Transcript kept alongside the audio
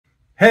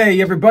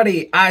Hey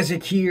everybody,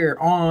 Isaac here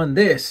on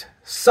this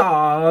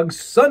SOG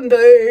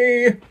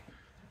Sunday.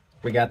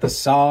 We got the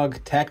SOG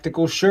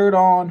tactical shirt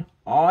on.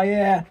 Oh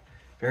yeah,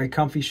 very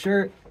comfy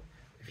shirt.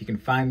 If you can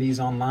find these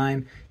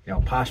online,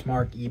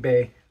 Poshmark,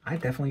 eBay, I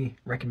definitely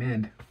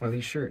recommend one of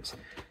these shirts.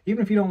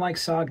 Even if you don't like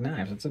SOG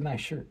knives, it's a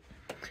nice shirt.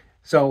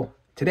 So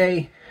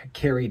today I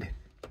carried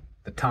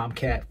the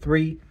Tomcat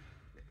 3.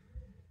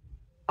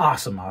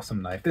 Awesome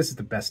knife. This is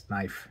the best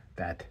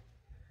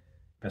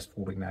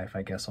folding knife,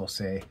 I guess I'll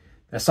say,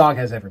 that SOG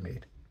has ever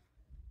made.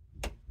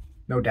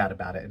 No doubt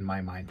about it in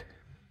my mind.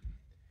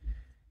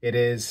 It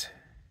is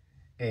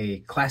a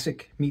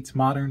classic meets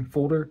modern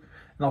folder,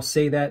 and I'll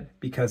say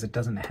that because it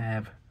doesn't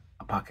have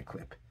a pocket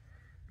clip.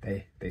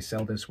 They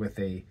sell this with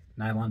a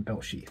nylon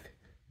belt sheath.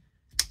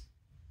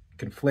 You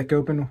can flick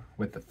open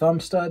with the thumb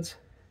studs.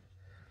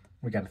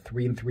 We got a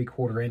 3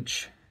 3/4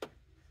 inch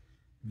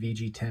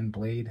VG10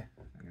 blade.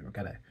 We've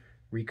got a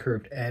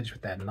recurved edge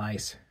with that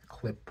nice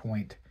clip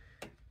point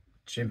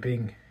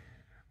jimping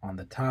on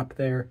the top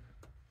there.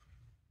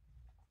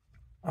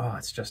 Oh,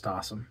 it's just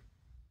awesome.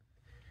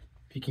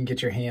 If you can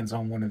get your hands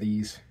on one of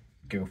these,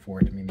 go for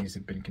it. I mean, these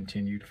have been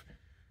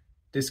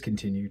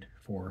discontinued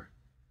for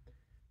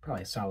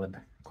probably a solid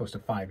close to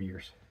 5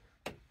 years.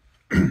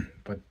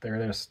 But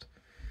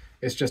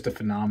it's just a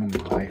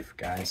phenomenal knife,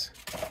 guys.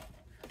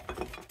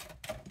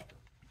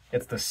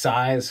 It's the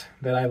size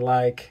that I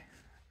like.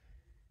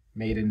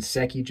 Made in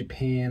SEKI,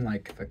 Japan,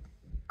 like the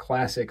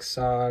classic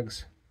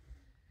SOGs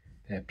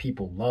that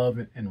people love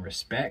and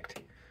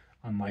respect,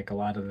 unlike a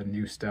lot of the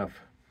new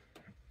stuff.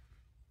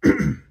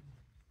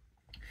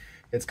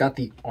 It's got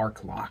the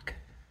arc lock,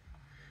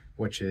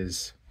 which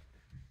is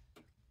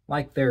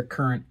like their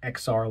current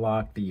XR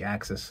lock, the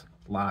axis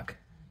lock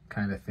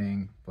kind of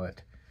thing,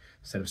 but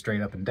instead of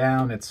straight up and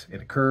down, it's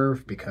in a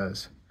curve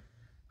because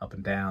up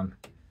and down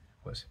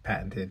was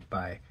patented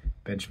by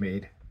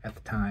Benchmade at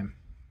the time.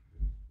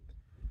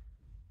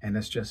 And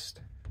it's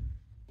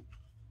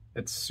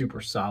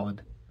super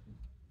solid.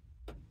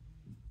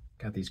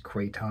 Got these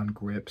Kraton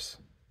grips.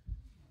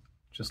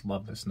 Just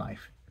love this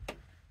knife.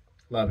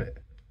 Love it.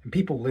 And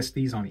people list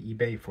these on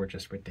eBay for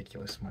just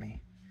ridiculous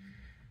money.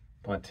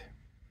 But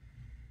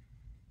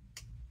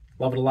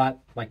love it a lot.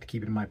 Like to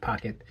keep it in my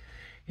pocket.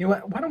 You know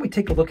what? Why don't we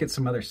take a look at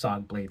some other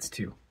SOG blades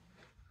too?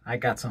 I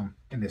got some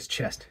in this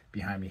chest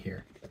behind me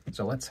here.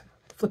 So let's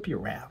flip you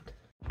around.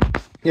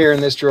 Here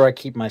in this drawer, I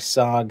keep my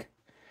SOG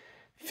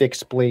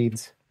fixed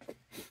blades.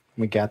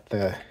 We got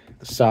the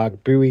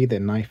SOG Bowie, the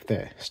knife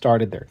that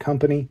started their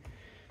company.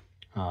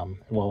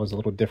 Well, it was a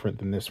little different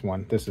than this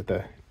one. This is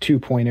the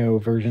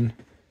 2.0 version.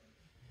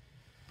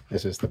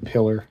 This is the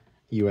Pillar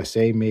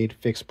USA made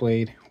fixed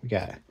blade. We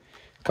got a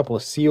couple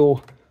of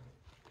Seal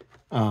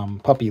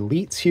Pup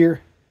Elites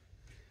here.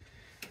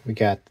 We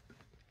got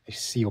a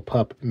Seal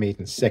Pup made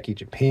in SEKI,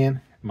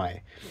 Japan.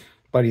 My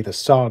buddy the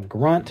SOG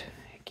Grunt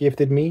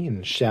gifted me,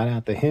 and shout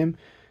out to him.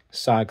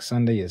 SOG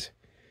Sunday is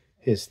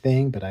his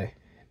thing, but I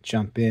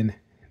jump in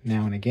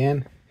now and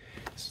again.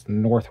 This is the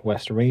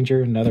Northwest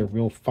Ranger, another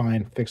real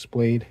fine fixed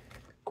blade.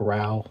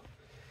 Growl.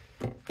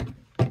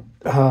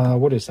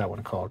 What is that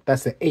one called?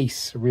 That's the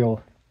Ace,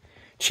 real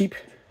cheap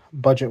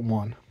budget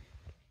one.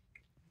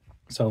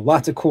 So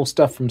lots of cool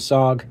stuff from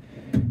SOG.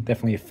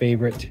 Definitely a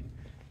favorite.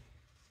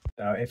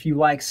 If you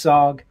like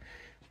SOG,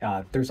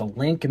 there's a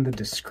link in the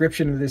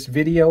description of this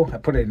video. I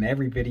put it in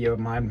every video of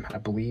mine, I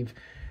believe.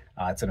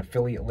 It's an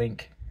affiliate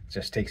link. It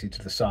just takes you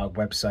to the SOG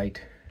website.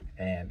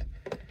 And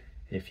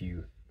if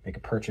you make a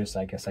purchase,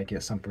 I guess I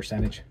get some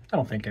percentage. I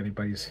don't think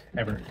anybody's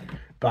ever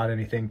bought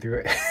anything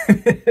through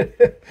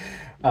it.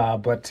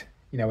 But,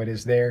 it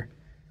is there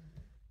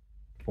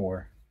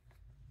for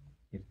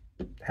you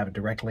have a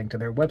direct link to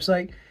their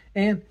website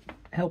and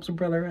helps a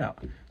brother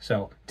out.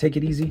 So take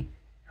it easy.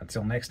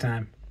 Until next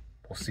time,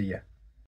 we'll see ya.